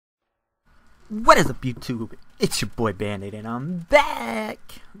What is up, YouTube? It's your boy Band-Aid, and I'm back!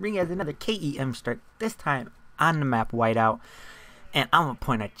 Bringing us another K.E.M. strike, this time on the map Whiteout. And I'm gonna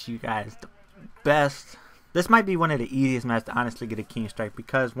point at you guys the best. This might be one of the easiest maps to honestly get a K.E.M. strike,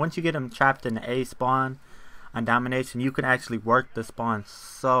 because once you get them trapped in the A spawn on domination, you can actually work the spawn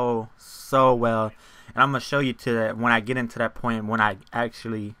so well. And I'm gonna show you to that when I get into that point,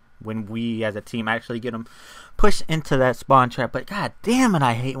 when we as a team actually get them pushed into that spawn trap. But god damn it,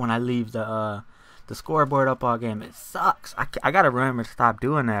 I hate when I leave the scoreboard up all game. It sucks. I gotta remember to stop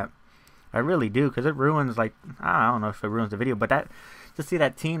doing that. I really do, because it ruins, like, I don't know if it ruins the video, but that, to see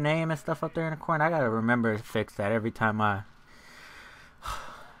that team name and stuff up there in the corner, I gotta remember to fix that every time I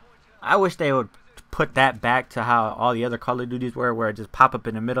wish they would put that back to how all the other Call of Duties were, where it just pop up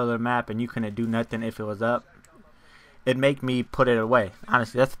in the middle of the map and you couldn't do nothing if it was up. It'd make me put it away.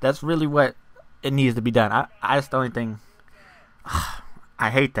 Honestly, that's really what it needs to be done. That's the only thing.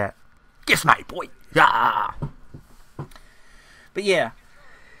 I hate that. Get sniped, boy. Yeah. But yeah,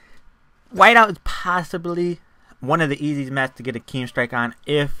 Whiteout is possibly one of the easiest maps to get a K.E.M. strike on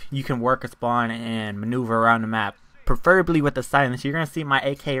if you can work a spawn and maneuver around the map, preferably with the silence. You're gonna see my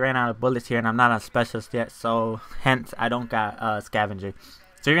AK ran out of bullets here, and I'm not a specialist yet, so hence I don't got scavenger.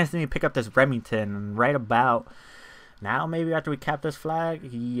 So you're gonna see me pick up this Remington right about now, maybe after we cap this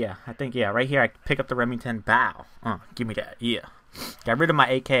flag. Yeah, I think, yeah, right here I pick up the Remington. Bow. Give me that. Yeah. Got rid of my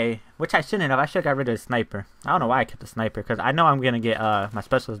AK, which I shouldn't have. I should have got rid of the sniper. I don't know why I kept the sniper, because I know I'm going to get my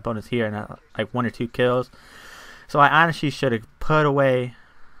specialist bonus here in like 1 or 2 kills. So I honestly should have put away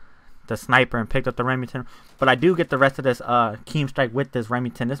the sniper and picked up the Remington. But I do get the rest of this K.E.M. strike with this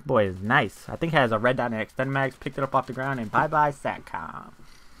Remington. This boy is nice. I think it has a red dot and extend mags. Picked it up off the ground, and bye-bye SATCOM.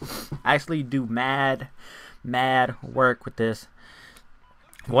 I actually do mad work with this.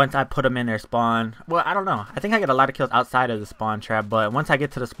 Once I put them in their spawn, well, I don't know, I think I get a lot of kills outside of the spawn trap, but once I get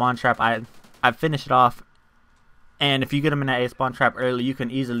to the spawn trap, I finish it off. And if you get them in that A spawn trap early, you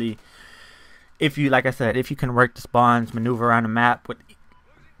can easily, like I said, if you can work the spawns, maneuver around the map,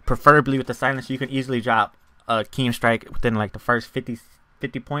 preferably with the silence, you can easily drop a K.E.M. strike within like the first 50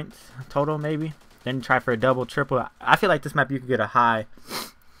 points total, maybe. Then try for a double, triple. I feel like this map you could get a high,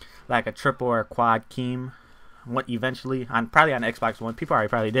 like a triple or a quad K.E.M. eventually, probably on Xbox One. People already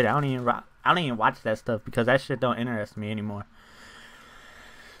probably did it. I don't even watch that stuff, because that shit don't interest me anymore.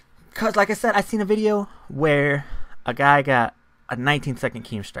 Cause like I said, I seen a video where a guy got a 19-second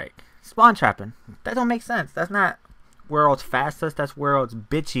K.E.M. strike spawn trapping. That don't make sense. That's not world's fastest. That's world's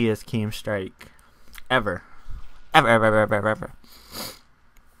bitchiest K.E.M. strike ever. Ever.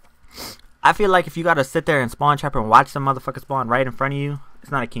 I feel like if you gotta sit there and spawn trap and watch some motherfucker spawn right in front of you,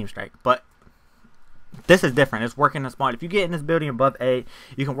 it's not a K.E.M. strike. But this is different. It's working the spawn. If you get in this building above A,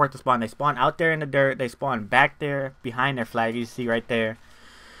 you can work the spawn. They spawn out there in the dirt. They spawn back there behind their flag. You see right there.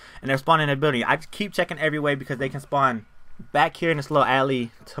 And they're spawning in the building. I just keep checking every way, because they can spawn back here in this little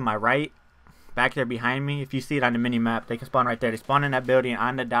alley to my right. Back there behind me. If you see it on the mini map, they can spawn right there. They spawn in that building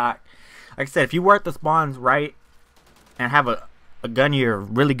on the dock. Like I said, if you work the spawns right and have a gun you're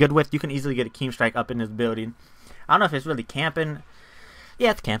really good with, you can easily get a K.E.M. strike up in this building. I don't know if it's really camping.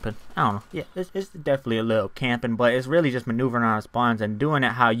 Yeah, it's camping. I don't know. Yeah, it's definitely a little camping, but it's really just maneuvering on spawns and doing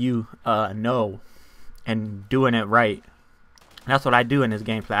it how you know, and doing it right. That's what I do in this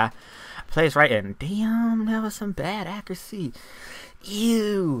gameplay. I play this right, and damn, that was some bad accuracy.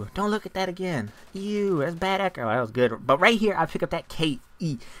 Ew, don't look at that again. Ew, that's bad accuracy. Oh, that was good. But right here, I pick up that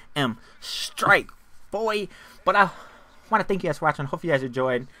K.E.M. strike, boy. But I want to thank you guys for watching. Hope you guys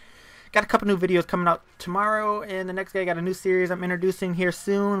enjoyed. Got a couple new videos coming out tomorrow, and the next day I got a new series I'm introducing here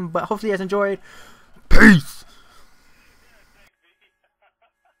soon. But hopefully you guys enjoyed. Peace!